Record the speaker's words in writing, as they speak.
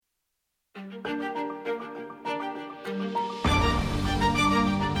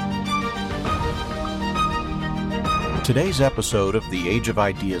Today's episode of the Age of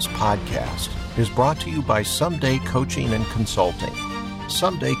Ideas podcast is brought to you by Someday Coaching and Consulting.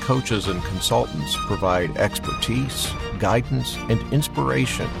 Someday coaches and consultants provide expertise, guidance, and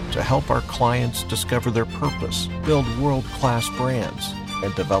inspiration to help our clients discover their purpose, build world-class brands,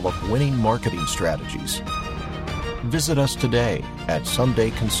 and develop winning marketing strategies. Visit us today at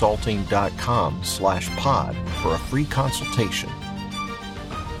somedayconsulting.com/pod for a free consultation.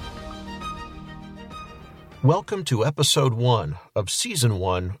 Welcome to Episode 1 of Season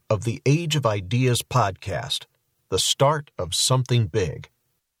 1 of the Age of Ideas podcast, the start of something big.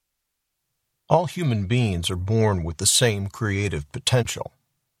 All human beings are born with the same creative potential.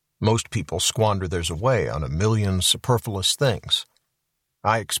 Most people squander theirs away on a million superfluous things.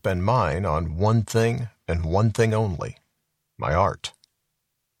 I expend mine on one thing and one thing only, my art.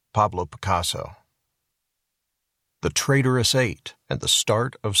 Pablo Picasso. The Traitorous Eight and the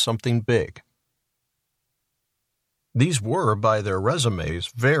start of something big. These were, by their resumes,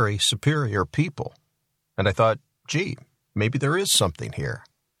 very superior people. And I thought, gee, maybe there is something here.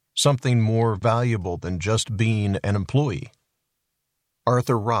 Something more valuable than just being an employee.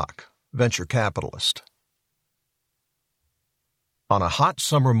 Arthur Rock, venture capitalist. On a hot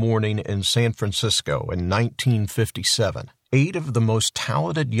summer morning in San Francisco in 1957, 8 of the most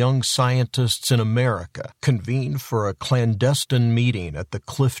talented young scientists in America convened for a clandestine meeting at the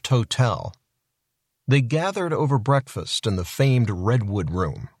Clift Hotel. They gathered over breakfast in the famed Redwood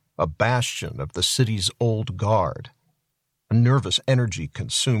Room, a bastion of the city's old guard. A nervous energy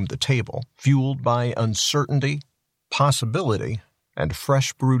consumed the table, fueled by uncertainty, possibility, and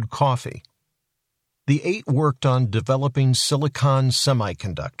fresh-brewed coffee. The 8 worked on developing silicon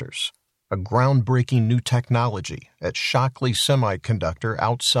semiconductors, a groundbreaking new technology at Shockley Semiconductor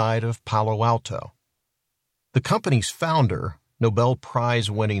outside of Palo Alto. The company's founder, Nobel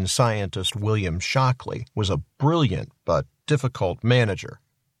Prize-winning scientist William Shockley, was a brilliant but difficult manager,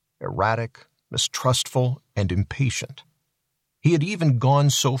 erratic, mistrustful, and impatient. He had even gone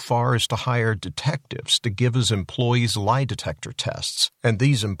so far as to hire detectives to give his employees lie detector tests, and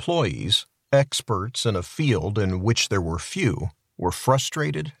these employees, experts in a field in which there were few, were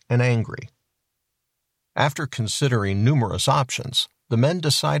frustrated and angry. After considering numerous options, the men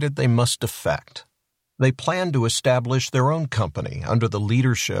decided they must defect. They planned to establish their own company under the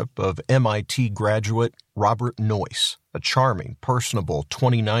leadership of MIT graduate Robert Noyce, a charming, personable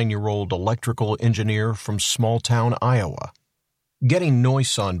 29-year-old electrical engineer from small-town Iowa. Getting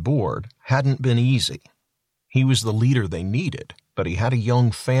Noyce on board hadn't been easy. He was the leader they needed, but he had a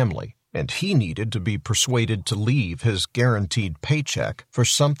young family, and he needed to be persuaded to leave his guaranteed paycheck for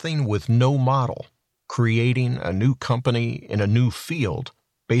something with no model, creating a new company in a new field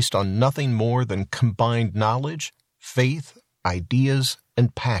based on nothing more than combined knowledge, faith, ideas,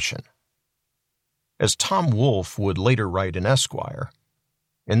 and passion. As Tom Wolfe would later write in Esquire,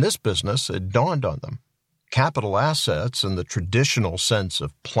 in this business it dawned on them. Capital assets in the traditional sense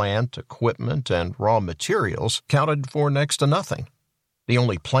of plant, equipment, and raw materials counted for next to nothing. The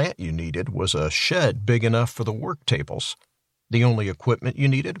only plant you needed was a shed big enough for the work tables. The only equipment you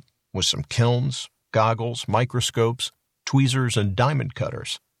needed was some kilns, goggles, microscopes, tweezers, and diamond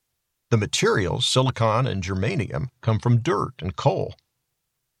cutters. The materials, silicon and germanium, come from dirt and coal.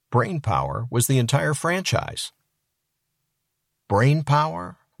 Brainpower was the entire franchise.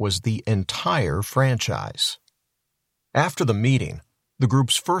 Brainpower was the entire franchise. After the meeting, the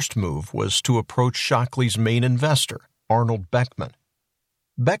group's first move was to approach Shockley's main investor, Arnold Beckman.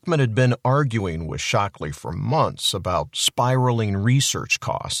 Beckman had been arguing with Shockley for months about spiraling research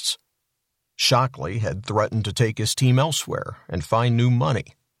costs. Shockley had threatened to take his team elsewhere and find new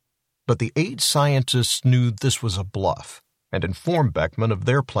money. But the 8 scientists knew this was a bluff and informed Beckman of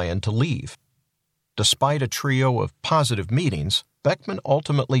their plan to leave. Despite a trio of positive meetings, Beckman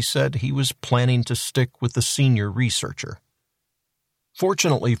ultimately said he was planning to stick with the senior researcher.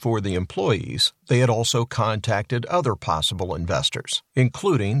 Fortunately for the employees, they had also contacted other possible investors,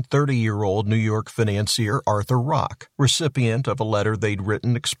 including 30-year-old New York financier Arthur Rock, recipient of a letter they'd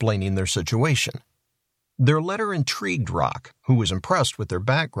written explaining their situation. Their letter intrigued Rock, who was impressed with their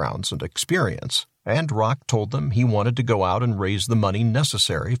backgrounds and experience, and Rock told them he wanted to go out and raise the money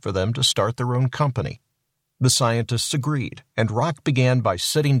necessary for them to start their own company. The scientists agreed, and Rock began by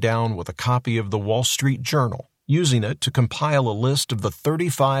sitting down with a copy of the Wall Street Journal, using it to compile a list of the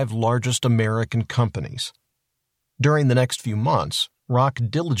 35 largest American companies. During the next few months, Rock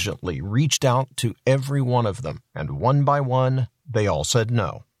diligently reached out to every one of them, and one by one, they all said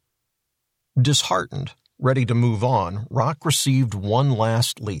no. Disheartened, ready to move on, Rock received one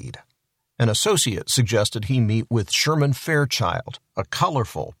last lead, An associate suggested he meet with Sherman Fairchild, a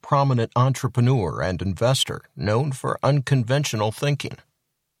colorful, prominent entrepreneur and investor known for unconventional thinking.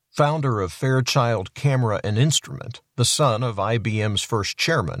 Founder of Fairchild Camera and Instrument, the son of IBM's first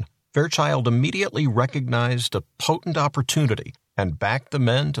chairman, Fairchild immediately recognized a potent opportunity and backed the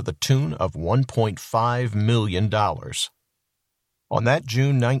men to the tune of $1.5 million. On that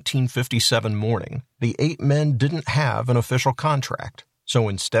June 1957 morning, the 8 men didn't have an official contract, so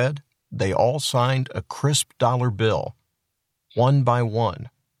instead, they all signed a crisp dollar bill. One by one,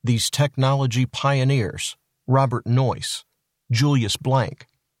 these technology pioneers, Robert Noyce, Julius Blank,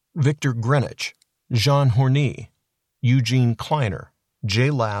 Victor Greenwich, Jean Horny, Eugene Kleiner, Jay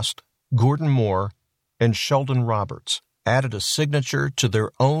Last, Gordon Moore, and Sheldon Roberts, added a signature to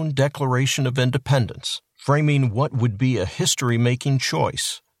their own Declaration of Independence, framing what would be a history-making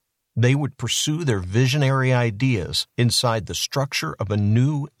choice. They would pursue their visionary ideas inside the structure of a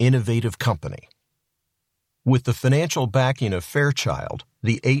new, innovative company. With the financial backing of Fairchild,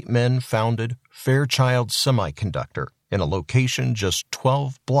 the 8 men founded Fairchild Semiconductor in a location just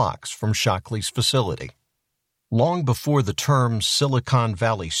 12 blocks from Shockley's facility. Long before the term Silicon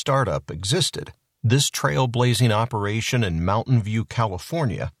Valley startup existed, this trailblazing operation in Mountain View,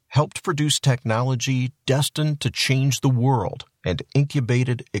 California, helped produce technology destined to change the world and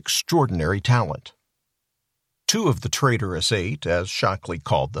incubated extraordinary talent. 2 of the traitorous 8, as Shockley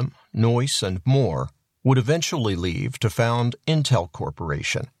called them, Noyce and Moore, would eventually leave to found Intel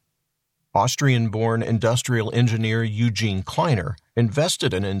Corporation. Austrian-born industrial engineer Eugene Kleiner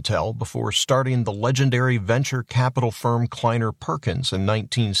invested in Intel before starting the legendary venture capital firm Kleiner Perkins in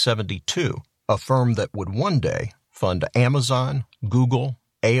 1972, a firm that would one day fund Amazon, Google,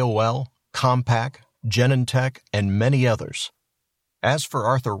 AOL, Compaq, Genentech, and many others. As for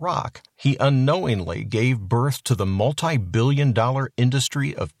Arthur Rock, he unknowingly gave birth to the multi-billion-dollar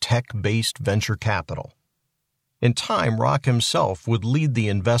industry of tech-based venture capital. In time, Rock himself would lead the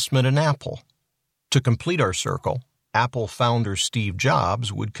investment in Apple. To complete our circle, Apple founder Steve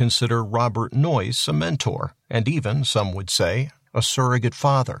Jobs would consider Robert Noyce a mentor, and even, some would say, a surrogate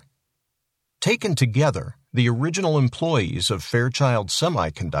father. Taken together, the original employees of Fairchild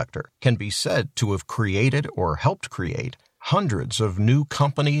Semiconductor can be said to have created or helped create hundreds of new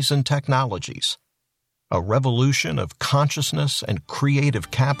companies and technologies. A revolution of consciousness and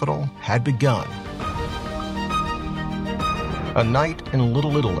creative capital had begun. A Night in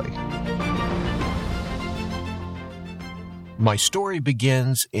Little Italy. My story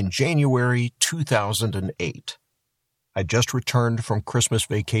begins in January 2008. I just returned from Christmas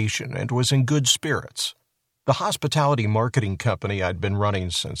vacation and was in good spirits. The hospitality marketing company I'd been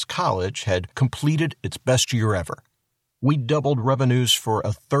running since college had completed its best year ever. We doubled revenues for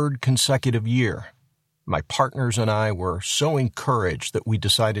a 3rd consecutive year. My partners and I were so encouraged that we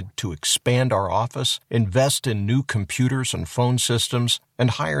decided to expand our office, invest in new computers and phone systems,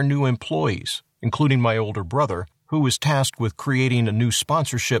 and hire new employees, including my older brother, who was tasked with creating a new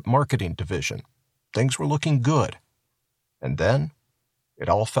sponsorship marketing division. Things were looking good. And then, it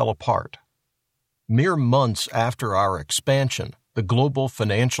all fell apart. Mere months after our expansion, the global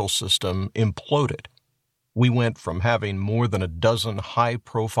financial system imploded. We went from having more than a dozen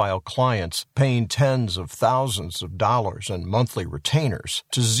high-profile clients paying tens of thousands of dollars in monthly retainers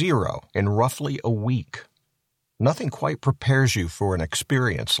to 0 in roughly a week. Nothing quite prepares you for an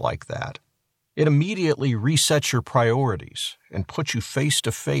experience like that. It immediately resets your priorities and puts you face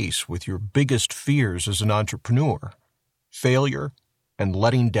to face with your biggest fears as an entrepreneur: failure and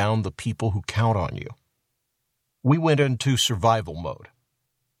letting down the people who count on you. We went into survival mode.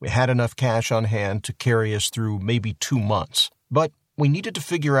 We had enough cash on hand to carry us through maybe 2 months, but we needed to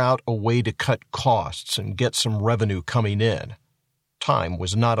figure out a way to cut costs and get some revenue coming in. Time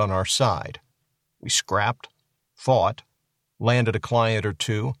was not on our side. We scrapped, fought, landed a client or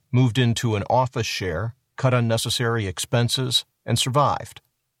 2, moved into an office share, cut unnecessary expenses, and survived.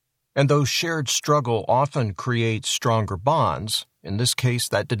 And though shared struggle often creates stronger bonds, in this case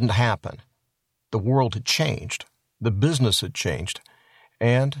that didn't happen. The world had changed, the business had changed,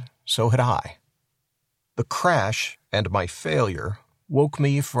 and so had I. The crash and my failure woke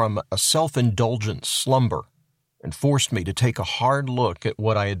me from a self-indulgent slumber and forced me to take a hard look at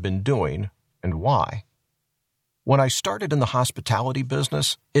what I had been doing and why. When I started in the hospitality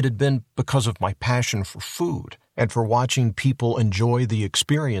business, it had been because of my passion for food and for watching people enjoy the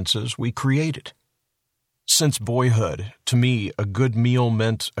experiences we created. Since boyhood, to me, a good meal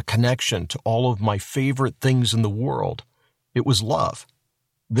meant a connection to all of my favorite things in the world. It was love.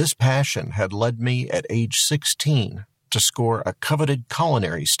 This passion had led me at age 16 to score a coveted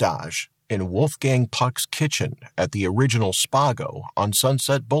culinary stage in Wolfgang Puck's kitchen at the original Spago on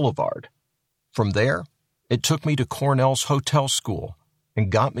Sunset Boulevard. From there, it took me to Cornell's hotel school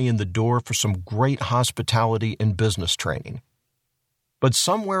and got me in the door for some great hospitality and business training. But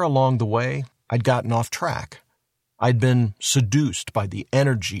somewhere along the way, I'd gotten off track. I'd been seduced by the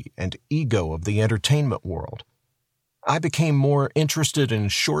energy and ego of the entertainment world. I became more interested in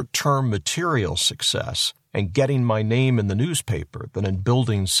short-term material success and getting my name in the newspaper than in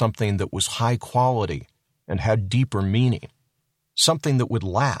building something that was high quality and had deeper meaning, something that would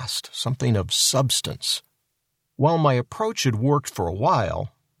last, something of substance. While my approach had worked for a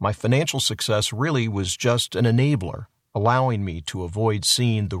while, my financial success really was just an enabler, allowing me to avoid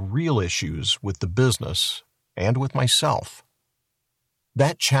seeing the real issues with the business and with myself.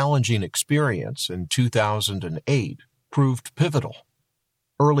 That challenging experience in 2008 proved pivotal.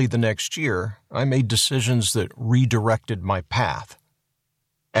 Early the next year, I made decisions that redirected my path.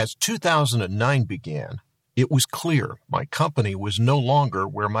 As 2009 began, it was clear my company was no longer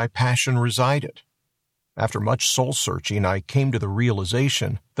where my passion resided. After much soul-searching, I came to the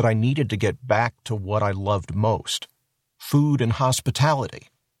realization that I needed to get back to what I loved most: food and hospitality.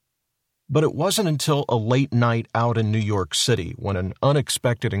 But it wasn't until a late night out in New York City when an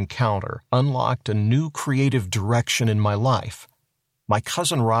unexpected encounter unlocked a new creative direction in my life. My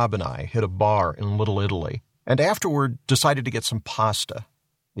cousin Rob and I hit a bar in Little Italy, and afterward decided to get some pasta.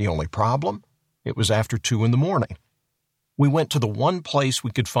 The only problem? It was after 2 a.m. We went to the one place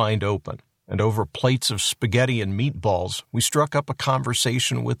we could find open, and over plates of spaghetti and meatballs, we struck up a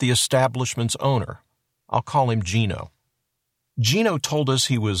conversation with the establishment's owner. I'll call him Gino. Gino told us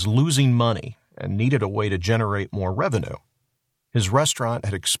he was losing money and needed a way to generate more revenue. His restaurant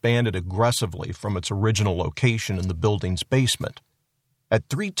had expanded aggressively from its original location in the building's basement. At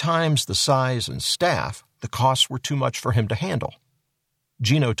 3 times the size and staff, the costs were too much for him to handle.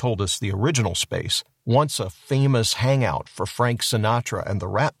 Gino told us the original space, once a famous hangout for Frank Sinatra and the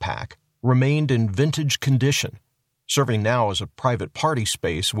Rat Pack, remained in vintage condition, serving now as a private party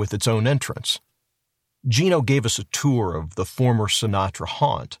space with its own entrance. Gino gave us a tour of the former Sinatra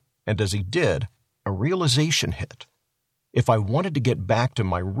haunt, and as he did, a realization hit. If I wanted to get back to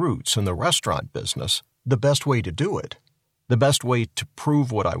my roots in the restaurant business, the best way to do it, the best way to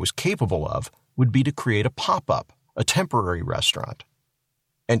prove what I was capable of, would be to create a pop-up, a temporary restaurant.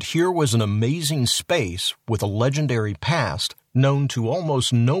 And here was an amazing space with a legendary past known to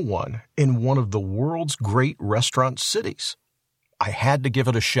almost no one in one of the world's great restaurant cities. I had to give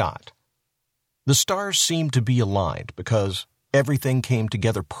it a shot. The stars seemed to be aligned because everything came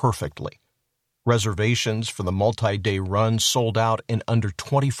together perfectly. Reservations for the multi-day run sold out in under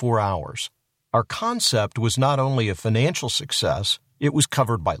 24 hours. Our concept was not only a financial success, it was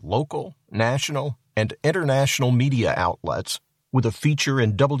covered by local, national, and international media outlets with a feature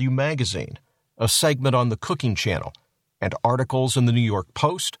in W Magazine, a segment on the Cooking Channel, and articles in the New York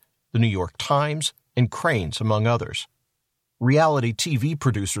Post, the New York Times, and Crain's, among others. Reality TV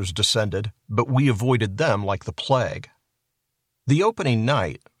producers descended, but we avoided them like the plague. The opening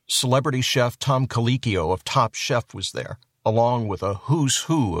night, celebrity chef Tom Colicchio of Top Chef was there, along with a who's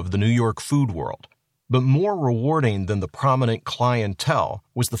who of the New York food world. But more rewarding than the prominent clientele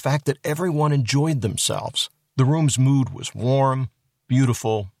was the fact that everyone enjoyed themselves. The room's mood was warm,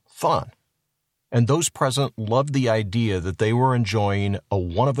 beautiful, fun. And those present loved the idea that they were enjoying a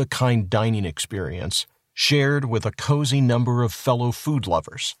one-of-a-kind dining experience shared with a cozy number of fellow food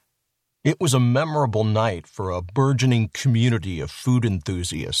lovers. It was a memorable night for a burgeoning community of food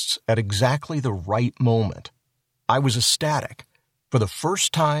enthusiasts at exactly the right moment. I was ecstatic. For the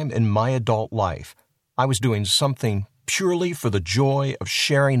first time in my adult life, I was doing something purely for the joy of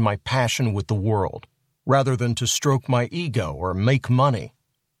sharing my passion with the world, rather than to stroke my ego or make money.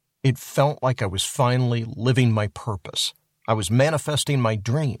 It felt like I was finally living my purpose. I was manifesting my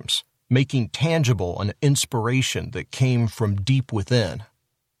dreams, making tangible an inspiration that came from deep within.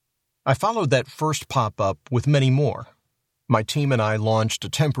 I followed that first pop-up with many more. My team and I launched a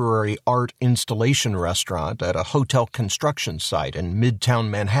temporary art installation restaurant at a hotel construction site in Midtown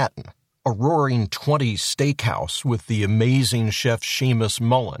Manhattan, a roaring 20s steakhouse with the amazing chef Seamus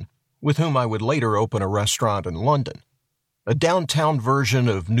Mullen, with whom I would later open a restaurant in London, a downtown version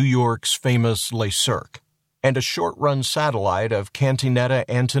of New York's famous Le Cirque, and a short-run satellite of Cantinetta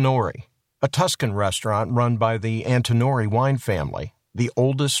Antinori, a Tuscan restaurant run by the Antinori wine family, the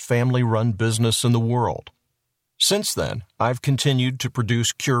oldest family-run business in the world. Since then, I've continued to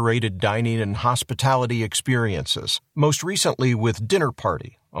produce curated dining and hospitality experiences, most recently with Dinner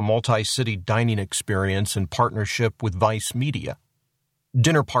Party, a multi-city dining experience in partnership with Vice Media.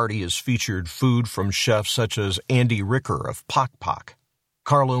 Dinner Party has featured food from chefs such as Andy Ricker of Pok Pok,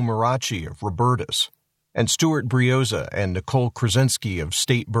 Carlo Maracci of Roberta's, and Stuart Brioza and Nicole Krasinski of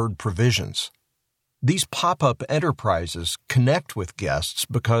State Bird Provisions. These pop-up enterprises connect with guests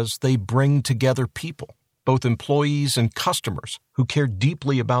because they bring together people, both employees and customers, who care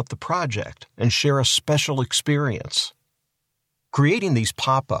deeply about the project and share a special experience. Creating these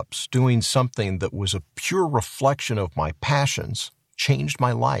pop-ups, doing something that was a pure reflection of my passions, changed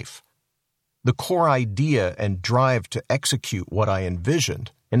my life. The core idea and drive to execute what I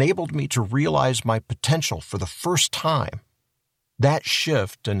envisioned enabled me to realize my potential for the first time. That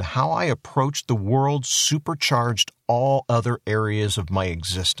shift in how I approached the world supercharged all other areas of my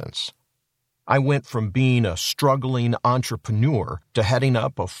existence. I went from being a struggling entrepreneur to heading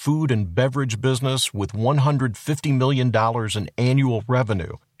up a food and beverage business with $150 million in annual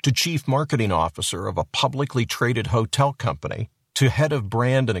revenue, to chief marketing officer of a publicly traded hotel company, to head of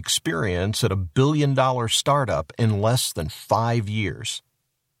brand and experience at a billion-dollar startup in less than 5 years.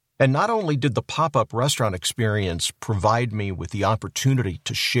 And not only did the pop-up restaurant experience provide me with the opportunity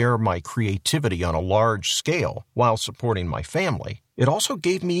to share my creativity on a large scale while supporting my family, it also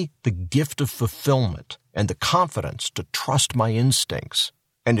gave me the gift of fulfillment and the confidence to trust my instincts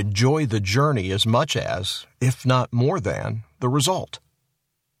and enjoy the journey as much as, if not more than, the result.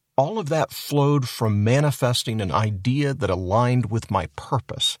 All of that flowed from manifesting an idea that aligned with my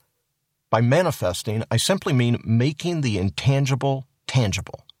purpose. By manifesting, I simply mean making the intangible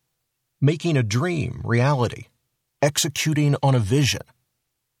tangible. Making a dream reality, executing on a vision.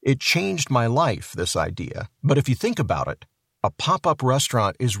 It changed my life, this idea, but if you think about it, a pop-up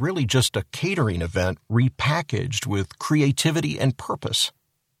restaurant is really just a catering event repackaged with creativity and purpose.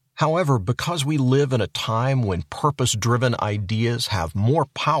 However, because we live in a time when purpose-driven ideas have more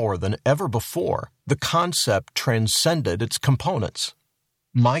power than ever before, the concept transcended its components.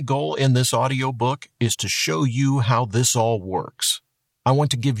 My goal in this audiobook is to show you how this all works. I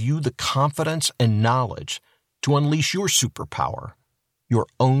want to give you the confidence and knowledge to unleash your superpower, your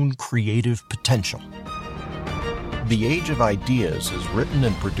own creative potential. The Age of Ideas is written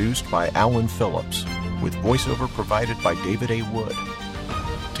and produced by Alan Phillips, with voiceover provided by David A. Wood.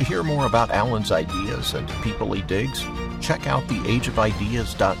 To hear more about Alan's ideas and people he digs, check out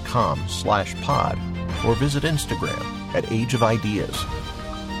theageofideas.com/pod or visit Instagram at Age of Ideas.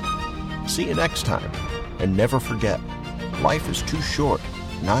 See you next time, and never forget, life is too short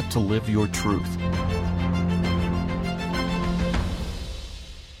not to live your truth.